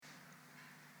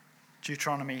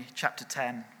Deuteronomy chapter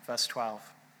 10, verse 12.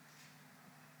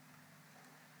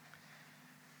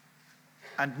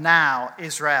 And now,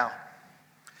 Israel,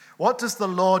 what does the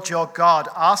Lord your God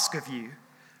ask of you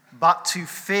but to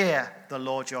fear the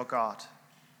Lord your God,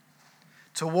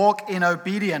 to walk in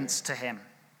obedience to him,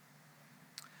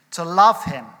 to love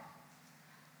him,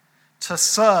 to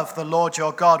serve the Lord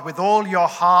your God with all your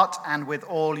heart and with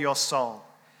all your soul,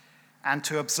 and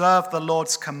to observe the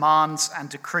Lord's commands and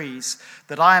decrees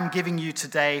that I am giving you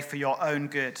today for your own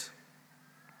good.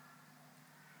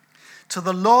 To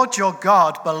the Lord your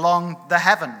God belong the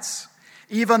heavens,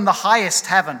 even the highest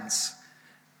heavens,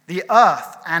 the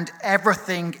earth and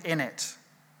everything in it.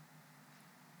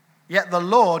 Yet the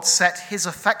Lord set his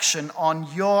affection on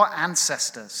your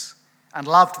ancestors and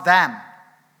loved them,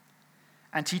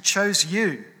 and he chose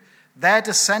you, their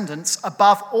descendants,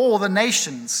 above all the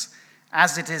nations,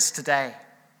 as it is today.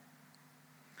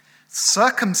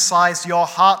 Circumcise your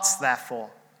hearts,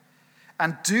 therefore,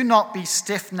 and do not be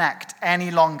stiff-necked any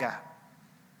longer.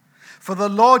 For the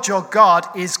Lord your God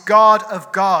is God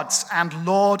of gods and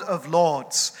Lord of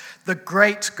lords, the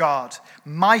great God,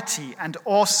 mighty and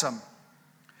awesome,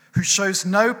 who shows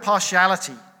no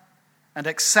partiality and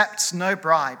accepts no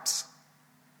bribes.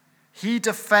 He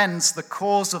defends the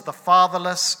cause of the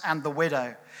fatherless and the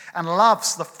widow, and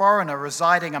loves the foreigner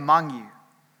residing among you,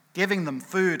 giving them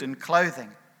food and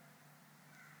clothing.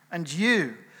 And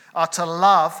you are to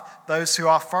love those who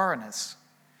are foreigners,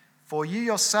 for you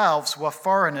yourselves were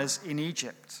foreigners in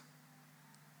Egypt.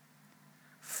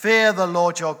 Fear the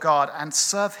Lord your God and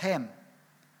serve him.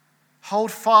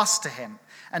 Hold fast to him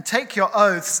and take your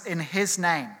oaths in his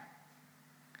name.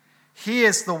 He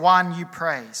is the one you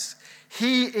praise.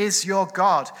 He is your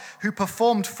God, who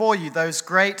performed for you those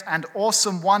great and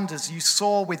awesome wonders you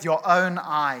saw with your own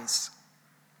eyes.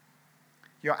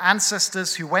 Your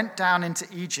ancestors who went down into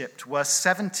Egypt were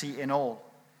 70 in all.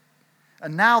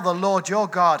 And now the Lord your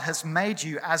God has made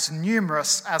you as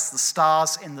numerous as the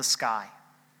stars in the sky.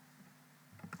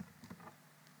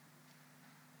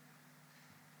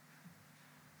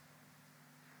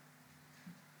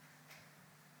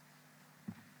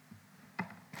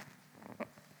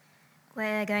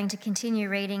 We're going to continue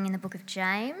reading in the book of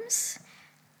James.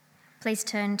 Please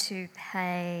turn to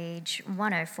page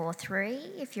 1043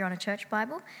 if you're on a church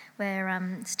Bible.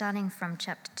 We're starting from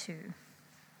chapter 2.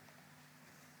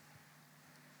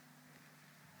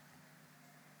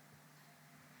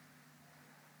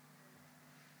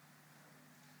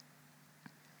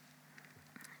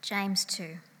 James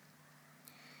 2.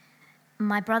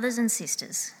 My brothers and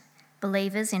sisters,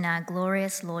 believers in our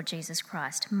glorious Lord Jesus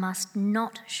Christ, must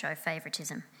not show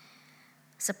favouritism.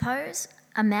 Suppose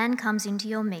a man comes into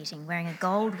your meeting wearing a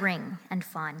gold ring and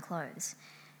fine clothes,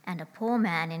 and a poor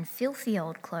man in filthy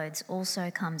old clothes also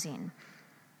comes in.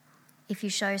 If you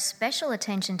show special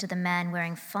attention to the man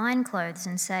wearing fine clothes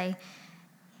and say,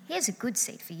 "Here's a good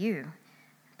seat for you,"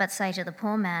 but say to the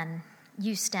poor man,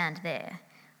 "You stand there,"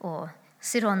 or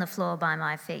 "Sit on the floor by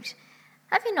my feet,"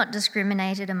 have you not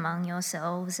discriminated among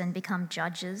yourselves and become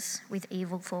judges with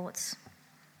evil thoughts?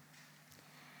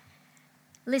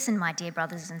 Listen, my dear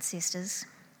brothers and sisters.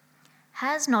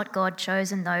 Has not God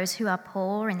chosen those who are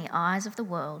poor in the eyes of the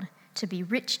world to be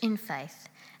rich in faith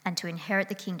and to inherit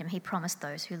the kingdom he promised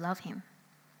those who love him?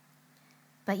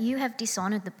 But you have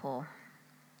dishonoured the poor.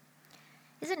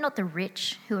 Is it not the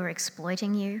rich who are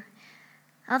exploiting you?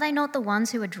 Are they not the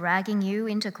ones who are dragging you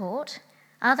into court?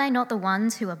 Are they not the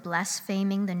ones who are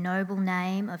blaspheming the noble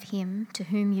name of him to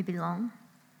whom you belong?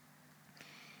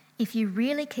 If you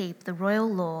really keep the royal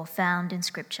law found in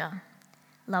Scripture,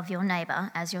 love your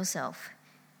neighbour as yourself,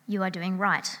 you are doing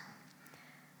right.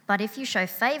 But if you show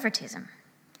favouritism,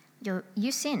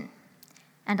 you sin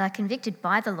and are convicted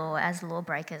by the law as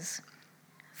lawbreakers.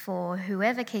 For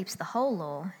whoever keeps the whole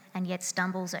law and yet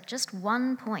stumbles at just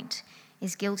one point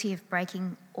is guilty of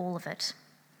breaking all of it.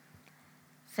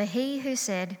 For he who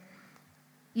said,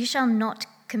 "You shall not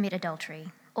commit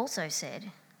adultery," also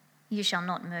said, "You shall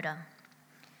not murder."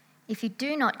 If you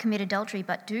do not commit adultery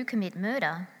but do commit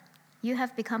murder, you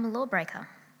have become a lawbreaker.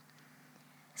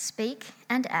 Speak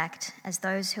and act as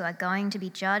those who are going to be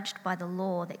judged by the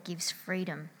law that gives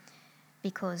freedom,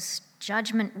 because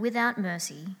judgment without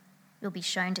mercy will be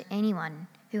shown to anyone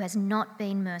who has not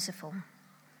been merciful.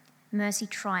 Mercy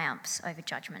triumphs over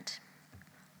judgment.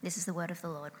 This is the word of the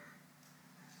Lord.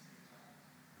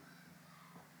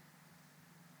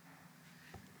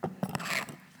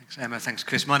 Thanks, Emma. Thanks,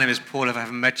 Chris. My name is Paul, if I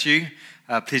haven't met you.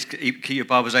 Please keep your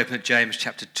Bibles open at James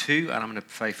chapter 2, and I'm going to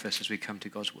pray first as we come to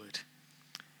God's word.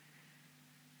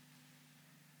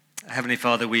 Heavenly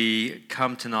Father, we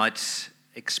come tonight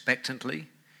expectantly,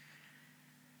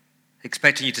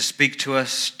 expecting you to speak to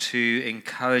us, to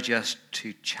encourage us,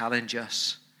 to challenge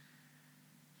us.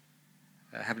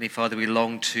 Heavenly Father, we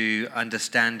long to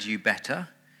understand you better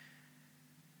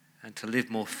and to live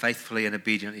more faithfully and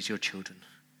obediently as your children.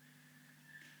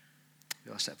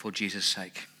 We ask that for Jesus'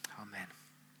 sake. Amen.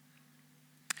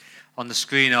 On the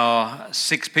screen are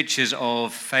 6 pictures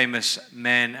of famous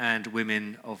men and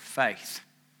women of faith.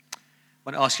 I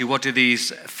want to ask you, what do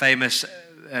these famous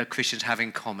Christians have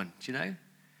in common? Do you know?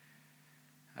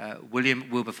 William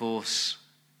Wilberforce,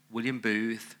 William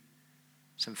Booth,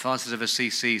 St. Francis of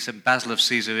Assisi, St. Basil of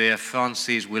Caesarea,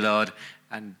 Frances Willard,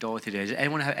 and Dorothy Day. Does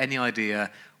anyone have any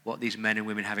idea what these men and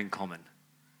women have in common?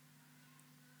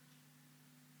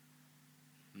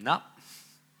 No.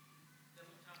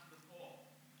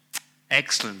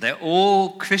 Excellent. They're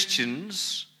all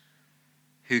Christians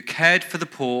who cared for the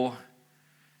poor,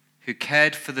 who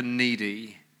cared for the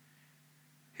needy,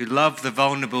 who loved the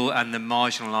vulnerable and the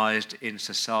marginalized in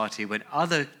society when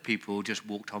other people just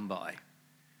walked on by.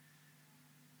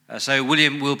 So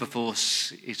William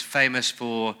Wilberforce is famous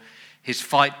for his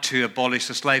fight to abolish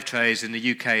the slave trades in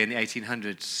the UK in the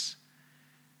 1800s.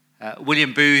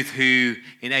 William Booth, who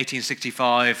in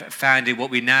 1865 founded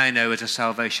what we now know as a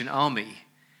Salvation Army.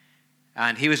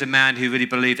 And he was a man who really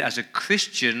believed as a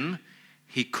Christian,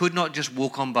 he could not just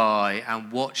walk on by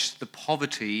and watch the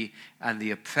poverty and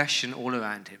the oppression all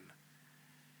around him.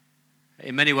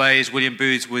 In many ways, William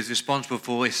Booth was responsible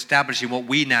for establishing what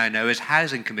we now know as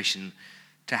Housing Commission,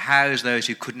 to house those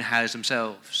who couldn't house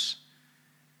themselves.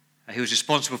 He was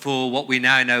responsible for what we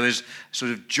now know as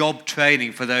sort of job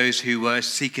training for those who were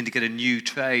seeking to get a new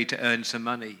trade to earn some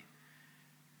money.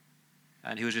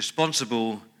 And he was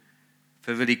responsible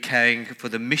for really caring for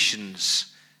the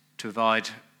missions to provide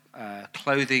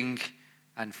clothing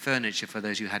and furniture for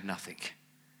those who had nothing.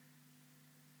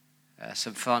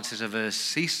 St. Francis of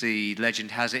Assisi,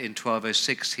 legend has it, in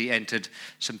 1206 he entered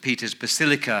St. Peter's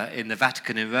Basilica in the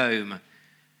Vatican in Rome.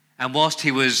 And whilst he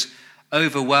was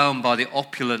overwhelmed by the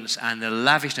opulence and the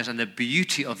lavishness and the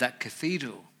beauty of that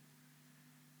cathedral,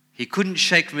 he couldn't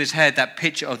shake from his head that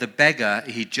picture of the beggar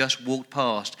he just walked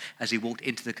past as he walked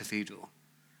into the cathedral.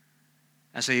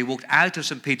 And so he walked out of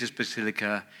St. Peter's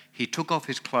Basilica, he took off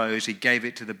his clothes, he gave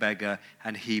it to the beggar,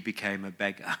 and he became a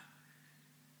beggar.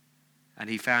 And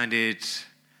he founded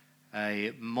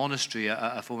a monastery,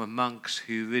 a form of monks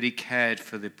who really cared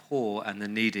for the poor and the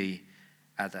needy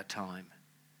at that time.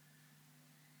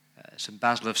 St.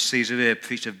 Basil of Caesarea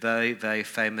preached a very, very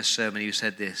famous sermon. He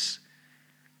said this: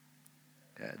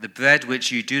 "The bread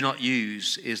which you do not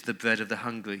use is the bread of the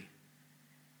hungry.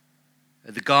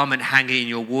 The garment hanging in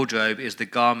your wardrobe is the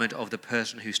garment of the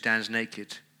person who stands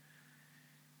naked.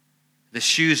 The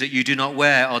shoes that you do not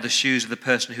wear are the shoes of the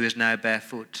person who is now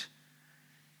barefoot.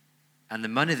 And the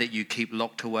money that you keep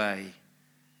locked away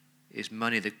is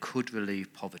money that could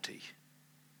relieve poverty."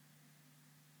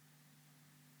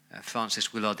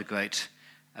 Frances Willard, the great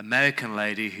American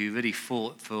lady who really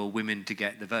fought for women to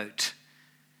get the vote.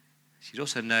 She's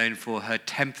also known for her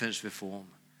temperance reform.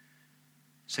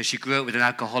 So she grew up with an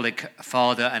alcoholic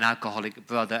father, an alcoholic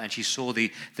brother, and she saw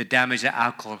the damage that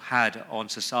alcohol had on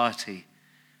society.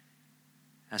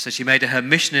 And so she made it her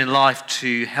mission in life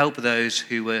to help those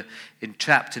who were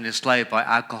entrapped and enslaved by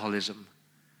alcoholism.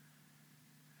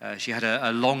 She had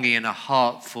a longing and a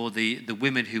heart for the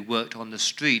women who worked on the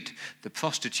street, the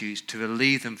prostitutes, to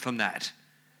relieve them from that.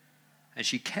 And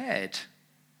she cared.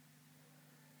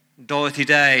 Dorothy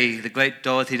Day, the great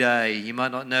Dorothy Day, you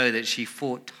might not know that she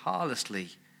fought tirelessly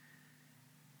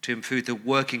to improve the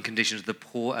working conditions of the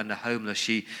poor and the homeless.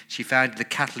 She founded the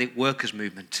Catholic Workers'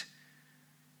 Movement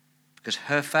because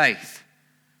her faith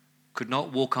could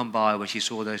not walk on by when she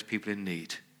saw those people in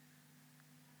need.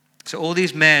 So all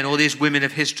these men, all these women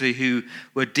of history who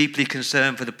were deeply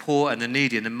concerned for the poor and the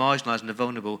needy and the marginalized and the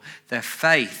vulnerable, their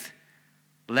faith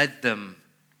led them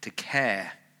to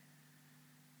care.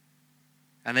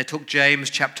 And they took James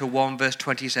chapter 1 verse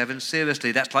 27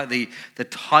 seriously. That's like the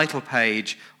title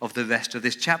page of the rest of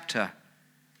this chapter.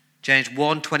 James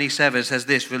 1:27 says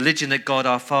this: "Religion that God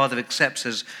our Father accepts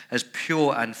as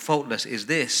pure and faultless is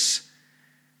this,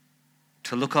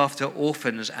 to look after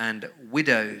orphans and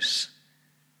widows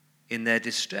in their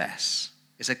distress."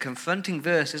 It's a confronting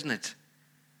verse, isn't it?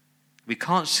 We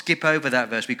can't skip over that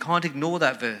verse. We can't ignore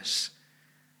that verse.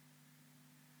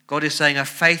 God is saying a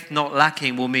faith not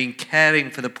lacking will mean caring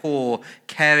for the poor,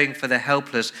 caring for the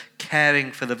helpless,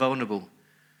 caring for the vulnerable.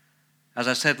 As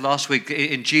I said last week,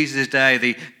 in Jesus' day,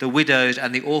 the widows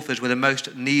and the orphans were the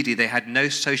most needy. They had no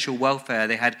social welfare.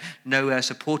 They had nowhere to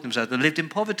support themselves. They lived in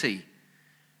poverty.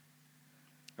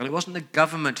 And it wasn't the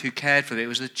government who cared for it, it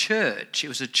was the church. It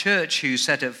was the church who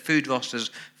set up food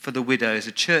rosters for the widows.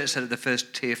 The church set up the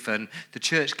first tier fund. The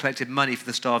church collected money for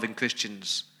the starving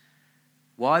Christians.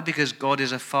 Why? Because God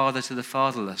is a father to the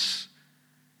fatherless.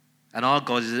 And our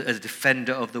God is a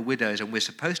defender of the widows, and we're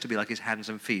supposed to be like his hands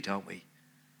and feet, aren't we?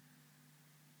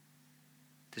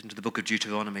 Listen to the book of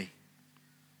Deuteronomy.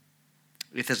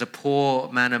 If there's a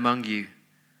poor man among you,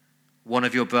 one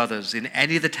of your brothers, in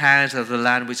any of the towns of the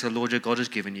land which the Lord your God has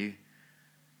given you,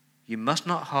 you must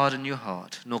not harden your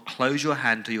heart, nor close your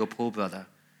hand to your poor brother.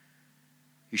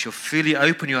 You shall freely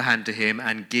open your hand to him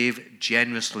and give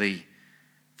generously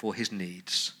for his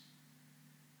needs.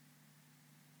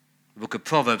 The book of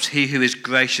Proverbs, he who is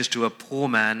gracious to a poor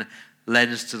man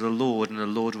lends to the Lord, and the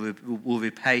Lord will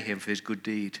repay him for his good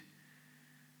deed.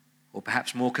 Or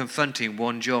perhaps more confronting,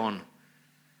 1 John,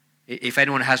 if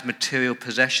anyone has material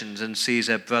possessions and sees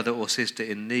a brother or sister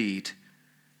in need,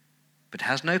 but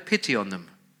has no pity on them,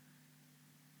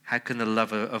 how can the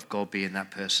love of God be in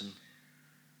that person?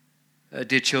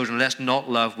 Dear children, let's not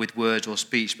love with words or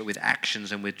speech, but with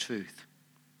actions and with truth.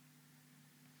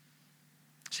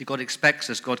 See, God expects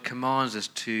us, God commands us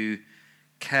to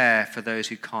care for those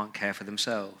who can't care for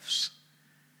themselves.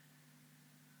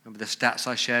 Remember the stats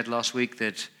I shared last week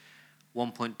that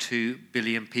 1.2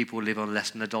 billion people live on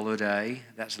less than $1 a day.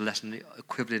 That's less than the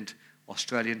equivalent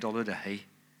Australian dollar a day.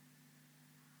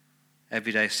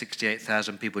 Every day,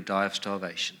 68,000 people die of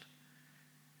starvation.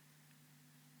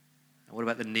 And what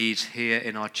about the needs here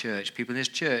in our church? People in this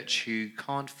church who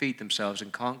can't feed themselves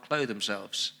and can't clothe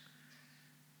themselves.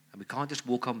 And we can't just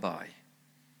walk on by.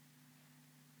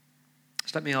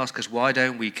 So let me ask us, why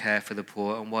don't we care for the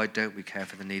poor and why don't we care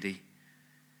for the needy?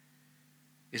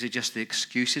 Is it just the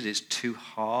excuses, it's too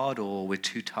hard, or we're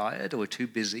too tired, or we're too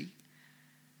busy?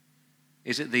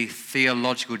 Is it the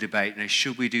theological debate,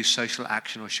 should we do social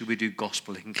action or should we do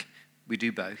gospeling? We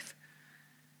do both.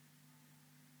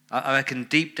 I reckon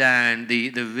deep down, the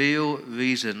real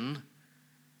reason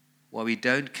why we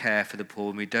don't care for the poor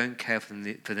and we don't care for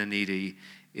the needy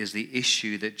is the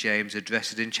issue that James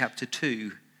addresses in chapter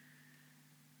 2.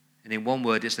 And in one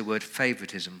word, it's the word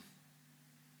favoritism.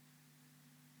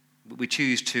 We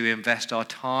choose to invest our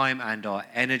time and our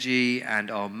energy and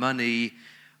our money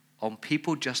on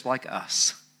people just like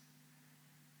us.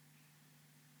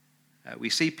 We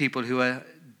see people who are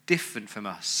different from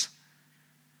us.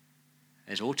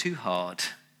 It's all too hard.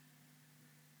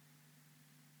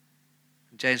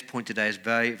 James' point today is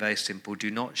very, very simple.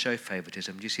 Do not show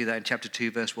favoritism. Do you see that in chapter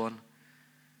 2, verse 1?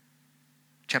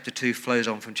 Chapter 2 flows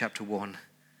on from chapter 1.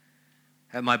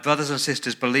 My brothers and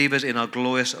sisters, believers in our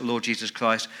glorious Lord Jesus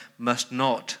Christ, must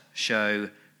not show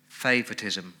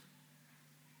favoritism.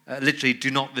 Literally,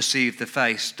 do not receive the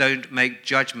face. Don't make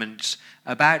judgments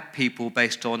about people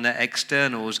based on their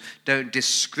externals. Don't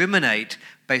discriminate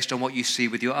based on what you see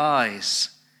with your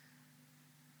eyes.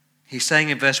 He's saying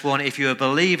in verse 1, if you're a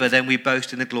believer, then we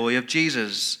boast in the glory of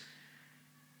Jesus.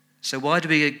 So why do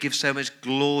we give so much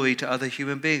glory to other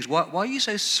human beings? Why are you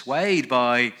so swayed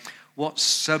by what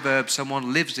suburb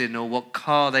someone lives in, or what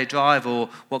car they drive, or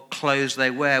what clothes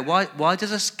they wear? Why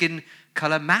does a skin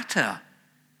color matter?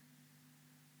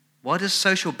 Why does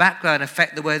social background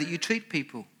affect the way that you treat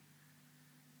people?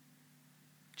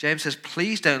 James says,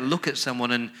 please don't look at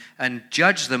someone and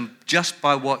judge them just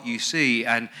by what you see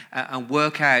and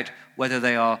work out whether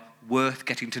they are worth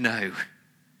getting to know.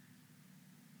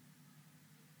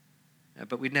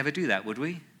 But we'd never do that, would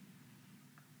we?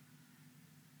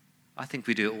 I think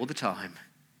we do it all the time.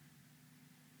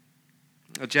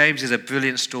 James is a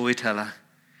brilliant storyteller.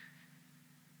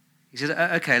 He says,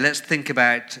 okay, let's think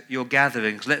about your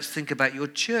gatherings. Let's think about your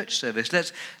church service.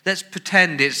 Let's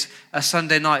pretend it's a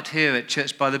Sunday night here at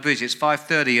Church by the Bridge. It's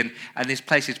 5:30 and this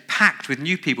place is packed with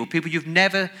new people you've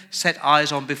never set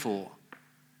eyes on before.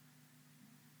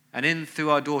 And in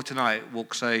through our door tonight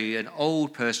walks an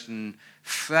old person,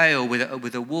 frail,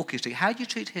 with a walking stick. How do you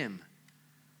treat him?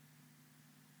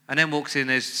 And then walks in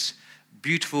this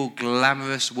beautiful,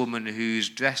 glamorous woman who's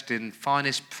dressed in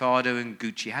finest Prada and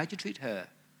Gucci. How do you treat her?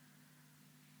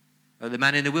 Or the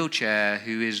man in the wheelchair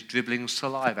who is dribbling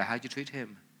saliva. How do you treat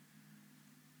him?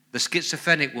 The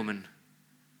schizophrenic woman.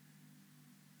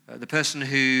 The person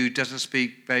who doesn't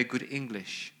speak very good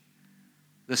English.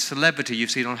 The celebrity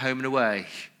you've seen on Home and Away.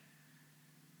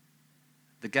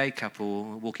 The gay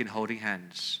couple walking holding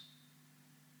hands.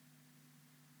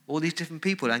 All these different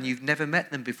people, and you've never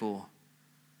met them before.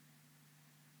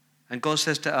 And God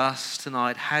says to us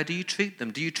tonight, how do you treat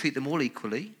them? Do you treat them all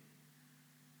equally?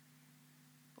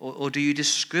 Or do you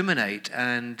discriminate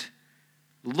and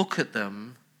look at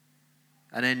them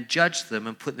and then judge them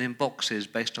and put them in boxes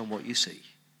based on what you see?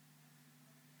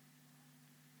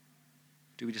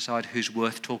 Do we decide who's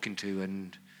worth talking to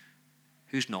and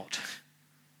who's not?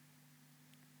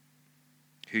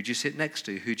 Who do you sit next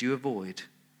to? Who do you avoid?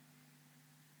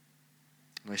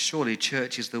 Well, surely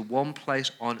church is the one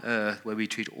place on earth where we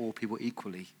treat all people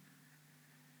equally.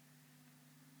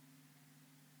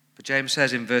 But James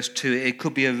says in verse 2, it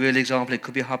could be a real example, it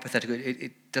could be a hypothetical,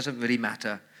 it doesn't really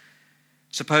matter.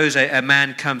 Suppose a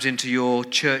man comes into your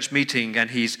church meeting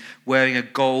and he's wearing a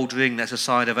gold ring that's a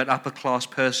sign of an upper class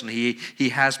person. He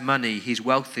has money, he's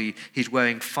wealthy, he's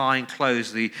wearing fine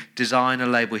clothes, the designer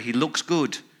label, he looks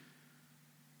good.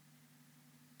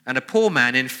 And a poor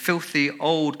man in filthy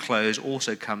old clothes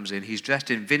also comes in. He's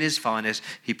dressed in Vinny's finest,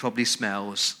 he probably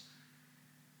smells.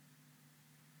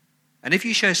 And if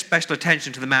you show special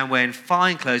attention to the man wearing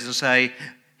fine clothes and say,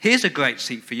 here's a great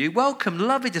seat for you. Welcome,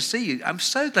 lovely to see you. I'm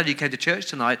so glad you came to church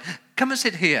tonight. Come and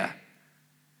sit here.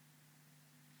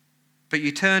 But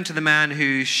you turn to the man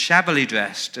who's shabbily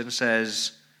dressed and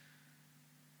says,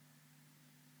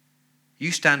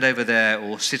 you stand over there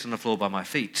or sit on the floor by my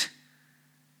feet.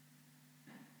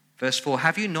 Verse 4,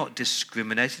 have you not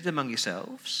discriminated among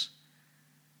yourselves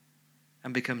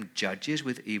and become judges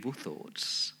with evil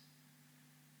thoughts?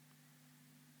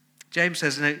 James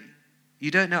says, no, you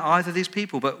don't know either of these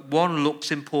people, but one looks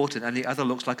important and the other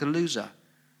looks like a loser.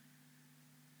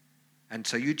 And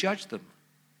so you judge them.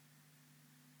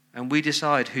 And we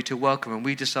decide who to welcome, and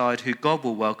we decide who God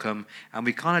will welcome, and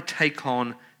we kind of take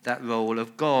on that role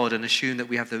of God and assume that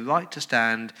we have the right to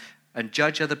stand and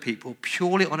judge other people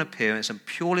purely on appearance and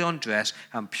purely on dress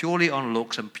and purely on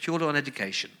looks and purely on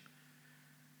education.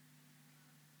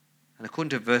 And according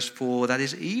to verse 4, that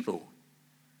is evil.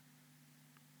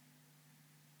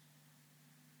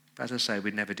 But as I say,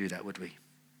 we'd never do that, would we?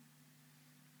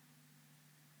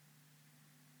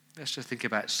 Let's just think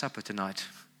about supper tonight.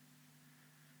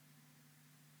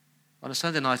 On a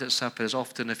Sunday night at supper, there's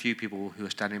often a few people who are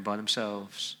standing by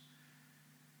themselves.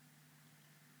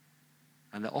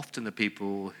 And they're often the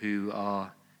people who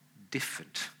are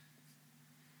different.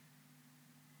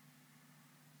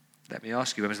 Let me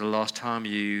ask you, when was the last time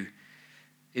you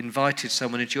invited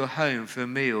someone into your home for a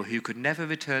meal who could never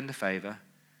return the favor,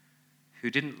 who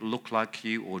didn't look like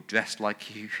you or dress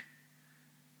like you?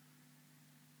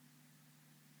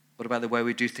 What about the way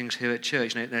we do things here at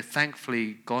church?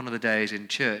 Thankfully, gone are the days in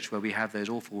church where we have those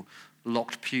awful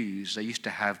locked pews they used to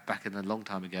have back in a long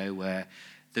time ago, where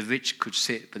the rich could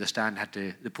sit, but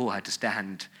the poor had to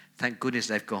stand. Thank goodness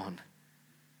they've gone.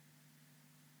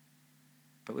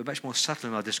 But we're much more subtle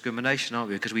in our discrimination, aren't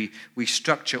we? Because we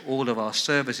structure all of our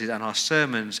services and our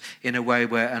sermons in a way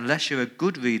where, unless you're a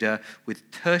good reader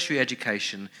with tertiary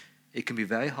education, it can be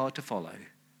very hard to follow.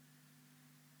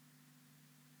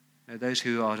 Those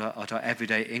who are at our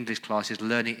everyday English classes,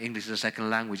 learning English as a second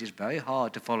language, it's very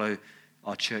hard to follow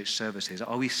our church services.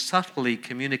 Are we subtly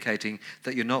communicating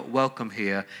that you're not welcome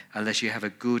here unless you have a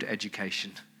good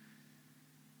education?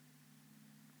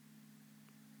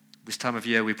 This time of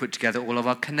year, we put together all of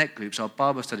our connect groups, our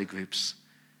Bible study groups.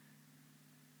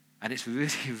 And it's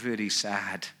really, really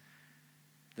sad.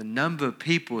 The number of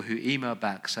people who email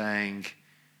back saying,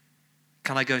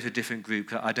 can I go to a different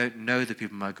group? I don't know the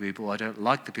people in my group, or I don't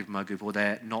like the people in my group, or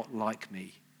they're not like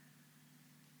me.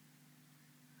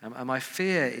 And my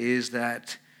fear is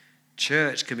that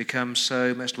church can become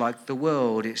so much like the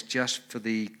world. It's just for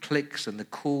the cliques and the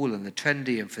cool and the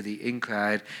trendy and for the in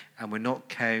crowd, and we're not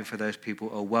caring for those people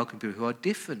or welcoming people who are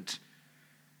different.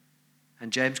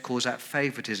 And James calls that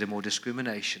favoritism or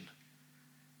discrimination.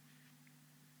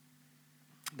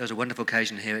 There was a wonderful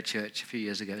occasion here at church a few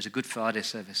years ago. It was a Good Friday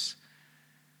service.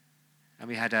 And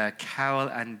we had Carol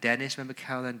and Dennis. Remember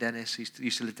Carol and Dennis?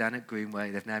 Used to live down at Greenway.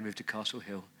 They've now moved to Castle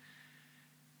Hill.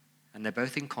 And they're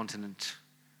both incontinent.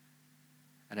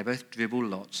 And they both dribble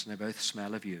lots. And they both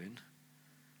smell of urine.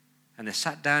 And they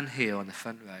sat down here on the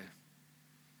front row.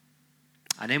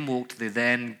 And in walked the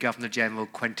then Governor General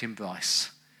Quentin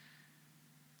Bryce,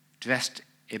 dressed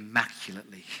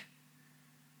immaculately.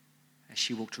 And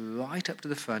she walked right up to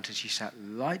the front and she sat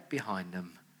right behind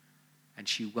them. And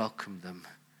she welcomed them.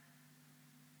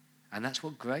 And that's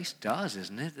what grace does,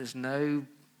 isn't it? There's no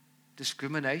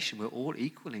discrimination. We're all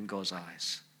equal in God's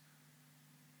eyes.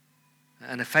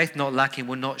 And a faith not lacking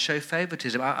will not show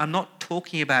favoritism. I'm not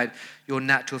talking about your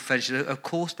natural friendship. Of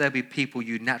course, there'll be people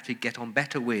you naturally get on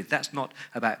better with. That's not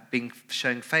about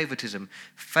showing favoritism.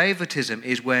 Favoritism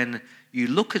is when you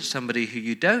look at somebody who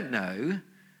you don't know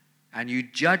and you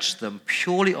judge them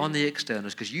purely on the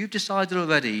externals because you've decided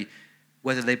already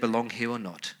whether they belong here or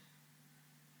not.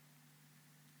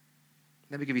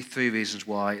 Let me give you 3 reasons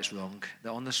why it's wrong.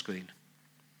 They're on the screen.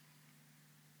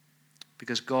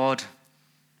 Because God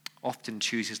often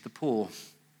chooses the poor.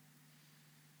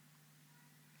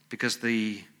 because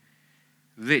the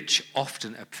rich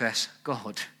often oppress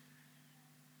God,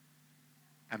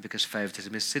 and because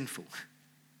favoritism is sinful.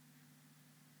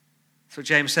 So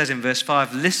James says in verse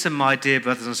 5, "Listen, my dear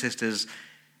brothers and sisters,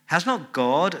 has not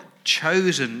God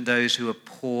chosen those who are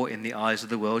poor in the eyes of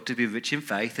the world to be rich in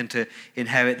faith and to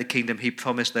inherit the kingdom he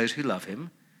promised those who love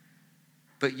him?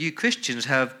 But you Christians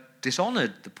have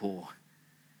dishonored the poor."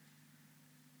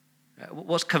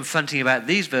 What's confronting about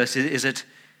these verses is that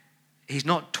he's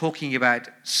not talking about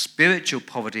spiritual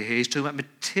poverty here, he's talking about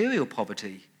material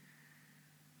poverty.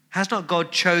 Has not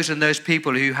God chosen those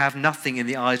people who have nothing in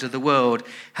the eyes of the world?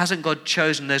 Hasn't God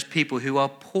chosen those people who are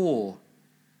poor,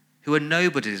 who are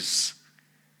nobodies?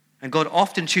 And God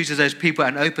often chooses those people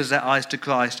and opens their eyes to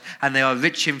Christ, and they are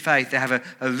rich in faith. They have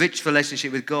a rich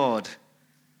relationship with God.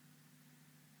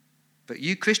 But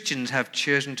you Christians have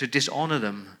chosen to dishonor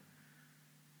them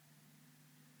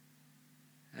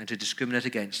and to discriminate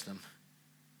against them.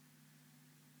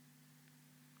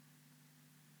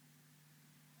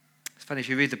 It's funny, if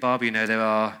you read the Bible, you know there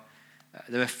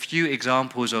are few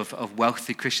examples of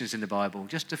wealthy Christians in the Bible,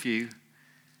 just a few.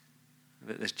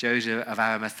 There's Joseph of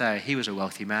Arimathea, he was a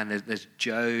wealthy man. There's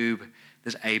Job,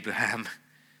 there's Abraham.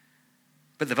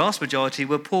 But the vast majority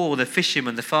were poor, the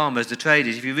fishermen, the farmers, the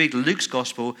traders. If you read Luke's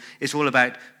gospel, it's all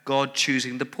about God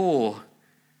choosing the poor.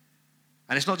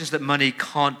 And it's not just that money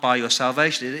can't buy your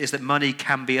salvation, it's that money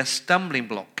can be a stumbling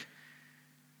block.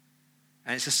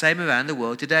 And it's the same around the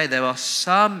world today. There are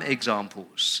some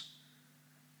examples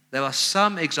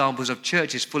of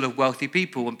churches full of wealthy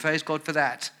people, and praise God for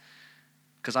that,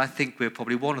 because I think we're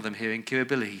probably one of them here in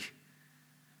Kirribilli.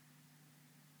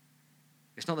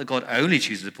 It's not that God only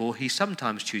chooses the poor, he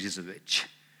sometimes chooses the rich.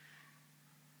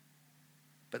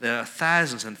 But there are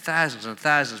thousands and thousands and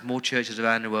thousands more churches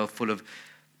around the world full of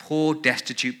poor,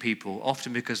 destitute people,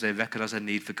 often because they recognize their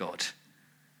need for God.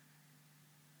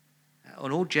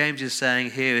 And all James is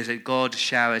saying here is that God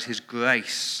showers his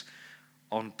grace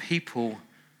on people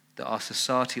that our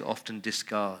society often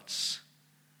discards.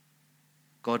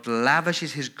 God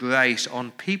lavishes his grace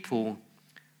on people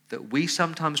that we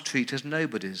sometimes treat as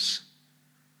nobodies.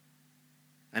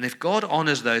 And if God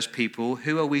honors those people,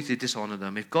 who are we to dishonor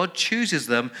them? If God chooses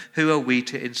them, who are we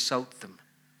to insult them?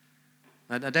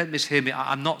 Now, don't mishear me.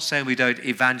 I'm not saying we don't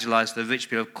evangelize the rich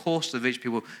people. Of course, the rich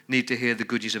people need to hear the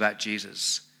good news about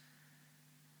Jesus.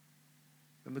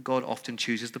 Remember, God often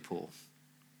chooses the poor.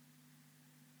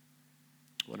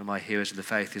 One of my heroes of the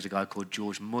faith is a guy called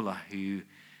George Muller, who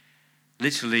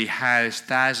literally housed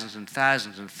thousands and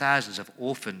thousands and thousands of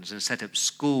orphans and set up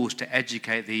schools to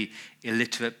educate the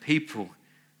illiterate people.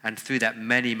 And through that,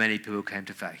 many, many people came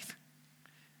to faith.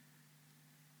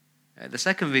 The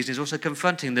second reason is also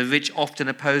confronting. The rich often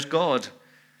oppose God.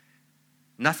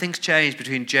 Nothing's changed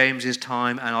between James's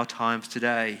time and our times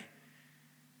today.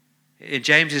 In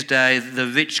James's day, the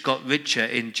rich got richer.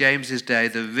 In James's day,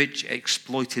 the rich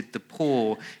exploited the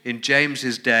poor. In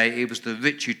James's day, it was the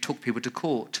rich who took people to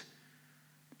court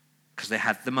because they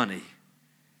had the money.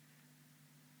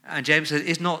 And James says,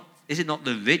 is it not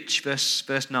the rich, verse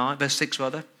 6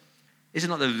 rather? Is it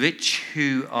not the rich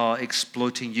who are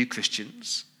exploiting you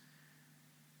Christians?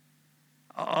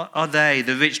 Are they,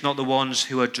 the rich, not the ones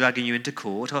who are dragging you into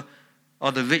court?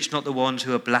 Are the rich not the ones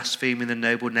who are blaspheming the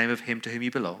noble name of him to whom you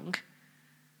belong?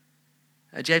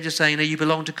 James is saying, you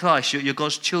belong to Christ, you're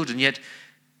God's children, yet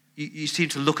you seem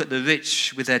to look at the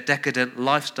rich with their decadent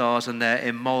lifestyles and their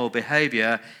immoral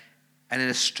behavior, and in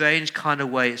a strange kind of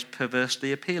way it's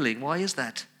perversely appealing. Why is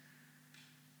that?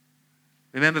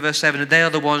 Remember verse 7, they are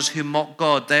the ones who mock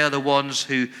God. They are the ones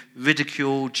who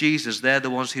ridicule Jesus. They're the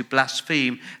ones who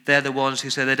blaspheme. They're the ones who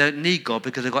say they don't need God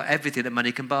because they've got everything that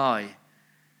money can buy.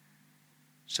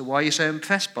 So why are you so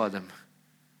impressed by them?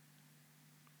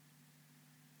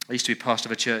 I used to be pastor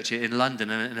of a church in London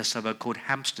in a suburb called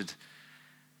Hampstead,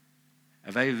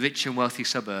 a very rich and wealthy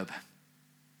suburb.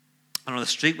 And on the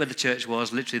street where the church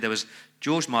was, literally there was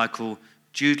George Michael,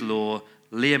 Jude Law,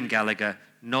 Liam Gallagher,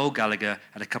 Noel Gallagher,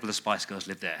 and a couple of Spice Girls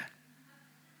lived there.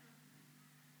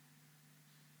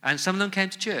 And some of them came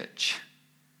to church.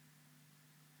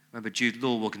 I remember Jude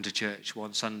Law walking to church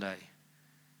one Sunday.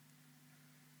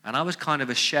 And I was kind of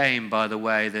ashamed by the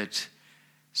way that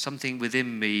something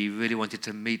within me really wanted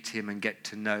to meet him and get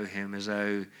to know him, as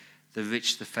though the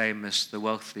rich, the famous, the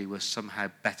wealthy were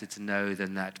somehow better to know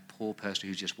than that poor person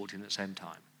who just walked in at the same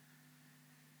time.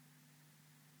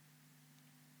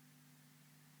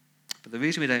 But the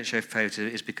reason we don't show favoritism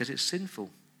is because it's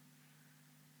sinful.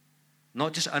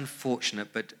 Not just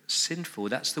unfortunate, but sinful.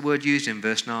 That's the word used in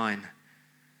verse 9.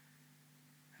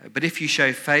 But if you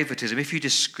show favoritism, if you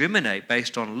discriminate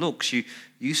based on looks,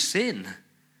 you sin.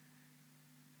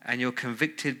 and you're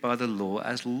convicted by the law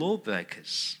as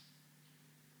lawbreakers.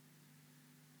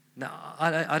 Now,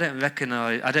 I don't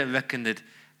reckon that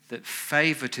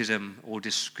favoritism or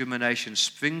discrimination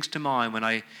springs to mind when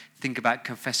I think about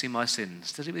confessing my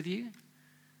sins. Does it with you?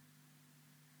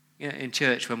 In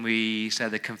church, when we say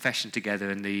the confession together,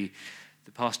 and the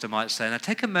pastor might say, now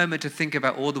take a moment to think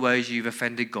about all the ways you've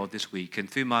offended God this week. And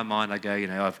through my mind, I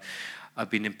go, I've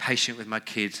been impatient with my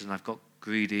kids, and I've got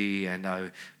greedy, and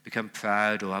I've become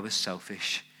proud, or I was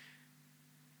selfish.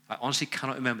 I honestly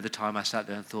cannot remember the time I sat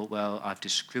there and thought, well, I've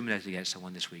discriminated against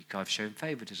someone this week. I've shown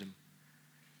favoritism.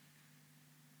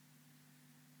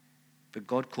 But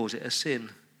God calls it a sin.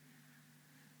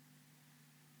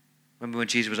 Remember when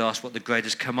Jesus was asked what the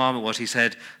greatest commandment was, he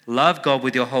said, love God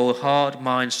with your whole heart,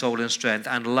 mind, soul, and strength,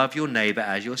 and love your neighbor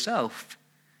as yourself.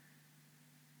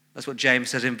 That's what James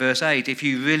says in verse 8. If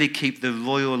you really keep the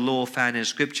royal law found in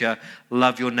Scripture,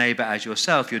 love your neighbor as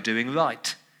yourself, you're doing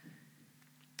right.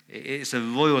 It's a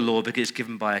royal law because it's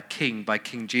given by a king, by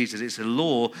King Jesus. It's a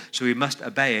law, so we must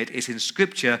obey it. It's in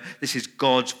Scripture. This is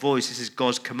God's voice. This is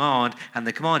God's command. And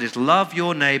the command is love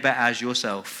your neighbor as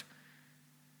yourself.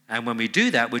 And when we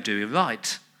do that, we're doing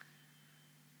right.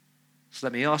 So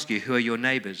let me ask you, who are your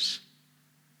neighbors?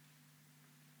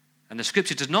 And the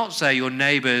Scripture does not say your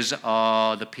neighbors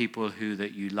are the people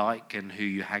that you like and who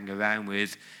you hang around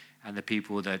with and the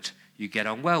people that you get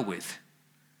on well with.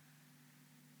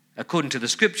 According to the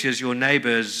Scriptures, your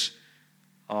neighbors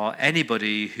are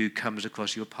anybody who comes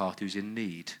across your path who's in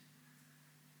need.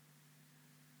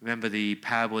 Remember the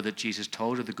parable that Jesus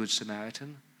told of the Good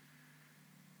Samaritan?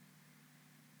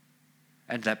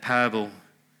 And that parable,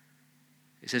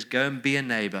 it says, go and be a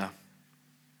neighbor.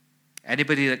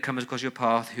 Anybody that comes across your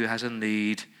path who has a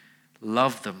need,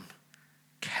 love them,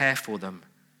 care for them,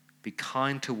 be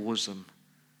kind towards them.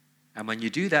 And when you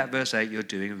do that, verse 8, you're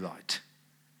doing right.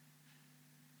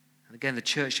 And again, the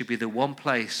church should be the one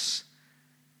place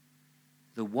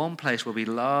where we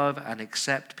love and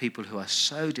accept people who are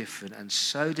so different and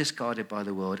so discarded by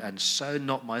the world and so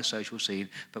not my social scene,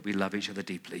 but we love each other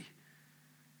deeply.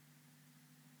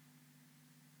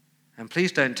 And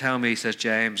please don't tell me, says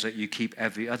James, that you keep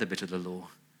every other bit of the law.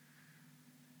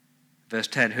 Verse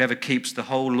 10, whoever keeps the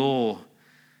whole law,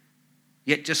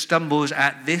 yet just stumbles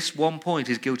at this one point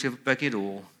is guilty of breaking it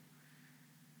all.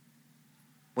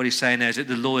 What he's saying there is that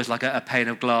the law is like a pane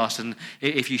of glass, and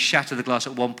if you shatter the glass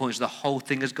at one point, the whole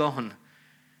thing is gone.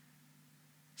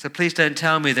 So please don't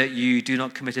tell me that you do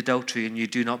not commit adultery and you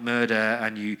do not murder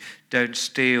and you don't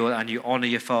steal and you honor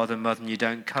your father and mother and you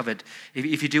don't covet.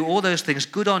 If you do all those things,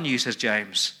 good on you, says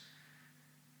James.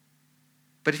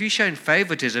 But if you've shown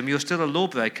favoritism, you're still a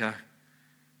lawbreaker.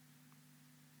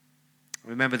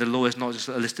 Remember, the law is not just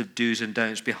a list of do's and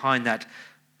don'ts. Behind that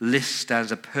list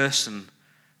stands a person.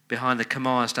 Behind the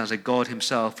command stands a God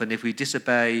himself. And if we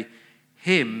disobey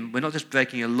him, we're not just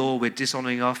breaking a law, we're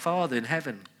dishonoring our Father in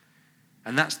heaven.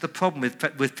 And that's the problem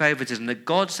with favoritism, that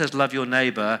God says love your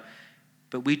neighbor,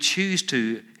 but we choose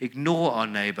to ignore our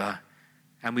neighbor,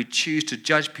 and we choose to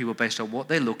judge people based on what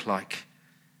they look like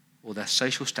or their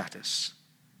social status.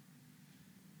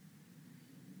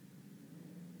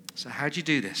 So how do you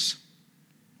do this?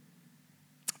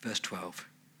 Verse 12.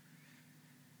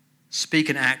 Speak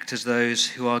and act as those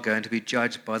who are going to be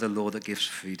judged by the law that gives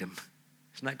freedom.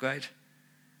 Isn't that great?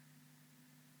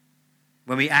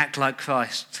 When we act like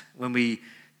Christ, when we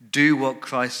do what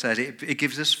Christ said, it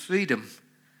gives us freedom.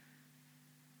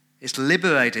 It's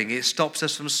liberating. It stops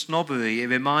us from snobbery. It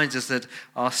reminds us that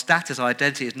our status, our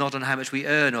identity is not on how much we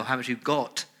earn or how much we've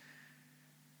got.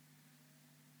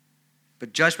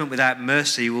 But judgment without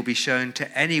mercy will be shown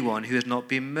to anyone who has not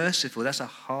been merciful. That's a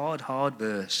hard, hard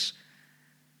verse.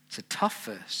 It's a tough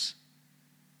verse.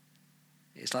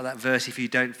 It's like that verse, if you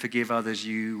don't forgive others,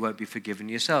 you won't be forgiven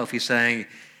yourself. He's saying,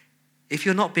 if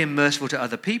you're not being merciful to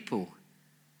other people,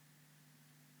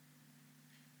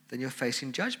 then you're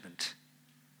facing judgment,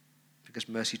 because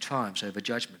mercy triumphs over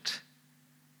judgment.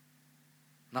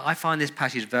 Now, I find this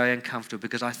passage very uncomfortable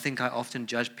because I think I often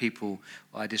judge people,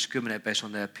 or I discriminate based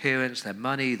on their appearance, their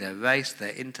money, their race,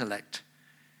 their intellect.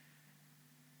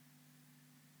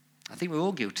 I think we're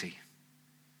all guilty.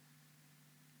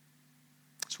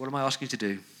 So what am I asking you to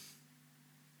do?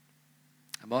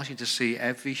 I'm asking you to see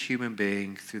every human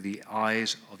being through the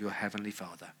eyes of your heavenly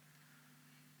Father.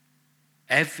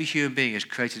 Every human being is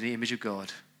created in the image of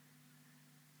God.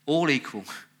 All equal.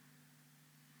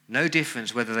 No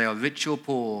difference whether they are rich or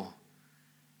poor,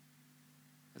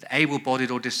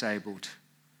 able-bodied or disabled,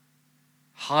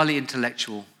 highly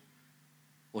intellectual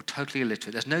or totally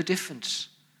illiterate. There's no difference.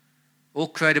 All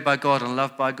created by God and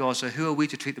loved by God, so who are we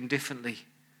to treat them differently?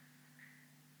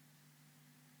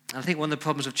 I think one of the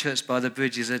problems of Church by the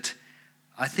Bridge is that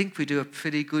I think we do a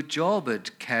pretty good job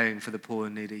at caring for the poor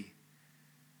and needy.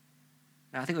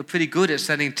 Now, I think we're pretty good at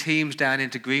sending teams down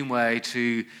into Greenway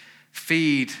to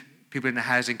feed people in the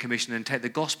Housing Commission and take the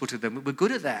gospel to them. We're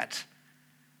good at that.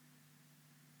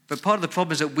 But part of the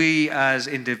problem is that we as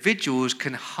individuals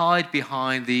can hide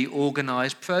behind the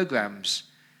organised programs.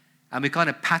 And we kind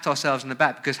of pat ourselves on the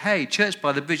back because, hey, Church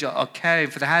by the Bridge are caring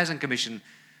for the Housing Commission.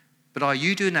 But are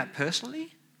you doing that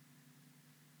personally?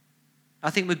 I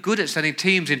think we're good at sending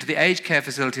teams into the aged care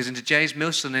facilities, into James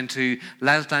Milson, into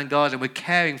Lansdowne Garden. We're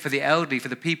caring for the elderly, for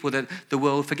the people that the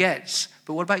world forgets.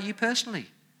 But what about you personally?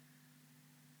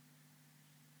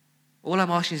 All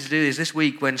I'm asking you to do is this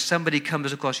week, when somebody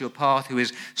comes across your path who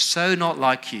is so not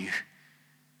like you,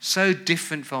 so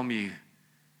different from you,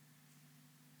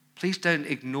 please don't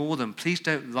ignore them. Please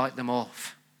don't write them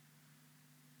off.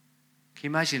 Can you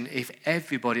imagine if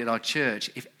everybody at our church,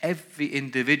 if every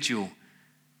individual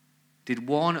did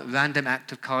one random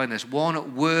act of kindness,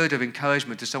 one word of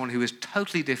encouragement to someone who is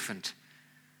totally different?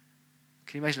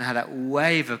 Can you imagine how that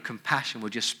wave of compassion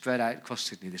would just spread out across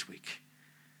Sydney this week?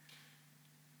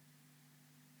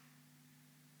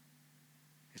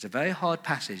 It's a very hard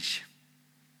passage.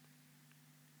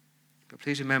 But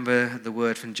please remember the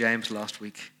word from James last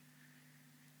week.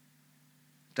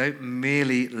 Don't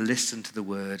merely listen to the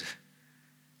word.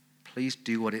 Please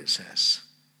do what it says.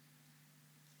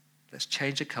 Let's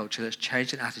change the culture. Let's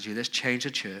change an attitude. Let's change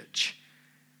the church.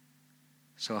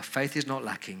 So our faith is not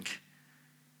lacking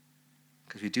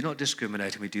because we do not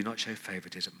discriminate and we do not show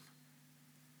favoritism.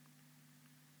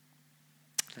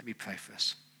 Let me pray for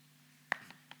us.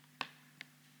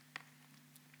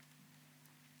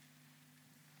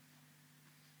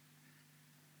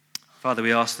 Father,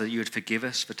 we ask that you would forgive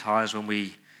us for times when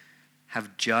we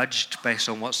have judged based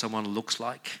on what someone looks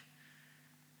like,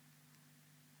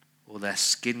 or their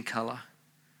skin color,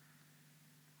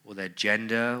 or their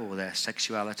gender, or their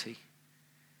sexuality.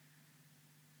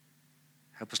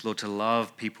 Help us, Lord, to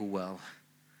love people well.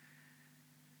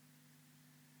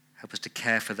 Help us to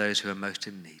care for those who are most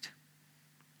in need.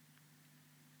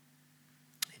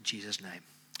 In Jesus' name,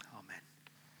 amen.